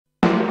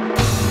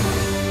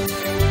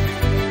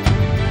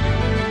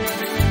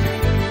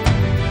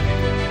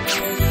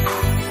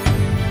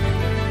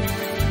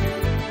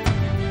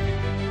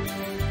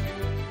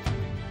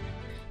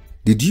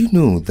Did you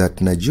know that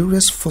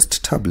Nigeria's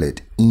first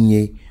tablet,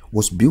 Inye,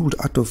 was built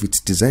out of its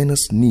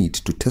designer's need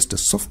to test the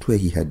software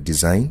he had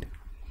designed?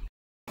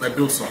 I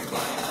built software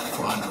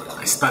for Android.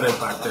 I started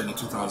back then in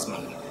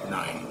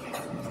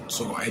 2009,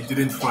 so I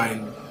didn't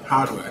find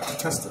hardware to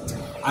test it.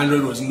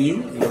 Android was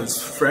new, it was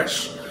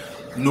fresh,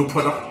 no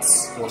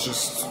products, it was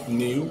just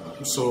new,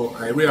 so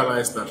I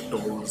realized that there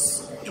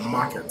was a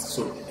market.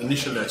 So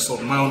initially I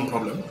solved my own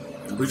problem,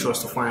 which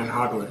was to find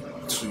hardware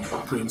to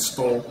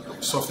pre-install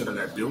software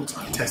that I built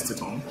and test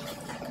it on,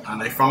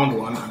 and I found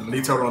one, and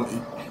later on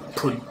it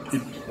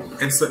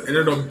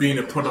ended up being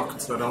a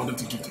product that I wanted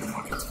to give to the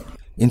market.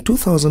 In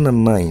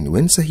 2009,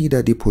 when Saheed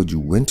Adepoju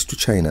went to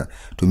China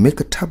to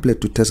make a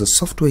tablet to test a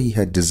software he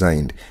had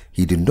designed,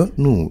 he did not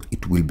know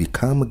it will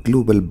become a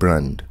global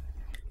brand.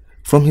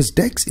 From his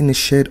decks in a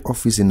shared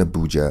office in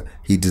Abuja,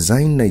 he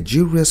designed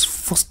Nigeria's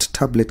first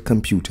tablet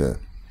computer.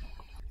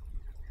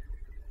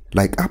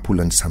 Like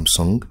Apple and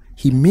Samsung,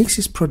 he makes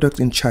his product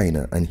in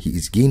China and he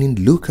is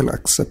gaining local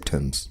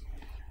acceptance.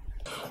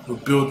 We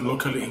build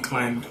locally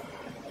inclined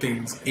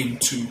things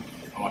into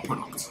our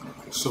products.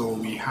 So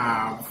we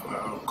have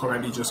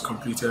currently just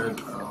completed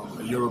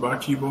a Yoruba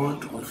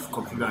keyboard, we've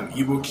completed an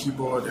Igbo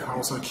keyboard, a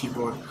Hausa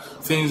keyboard,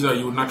 things that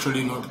you would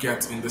naturally not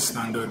get in the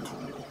standard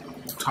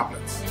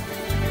tablets.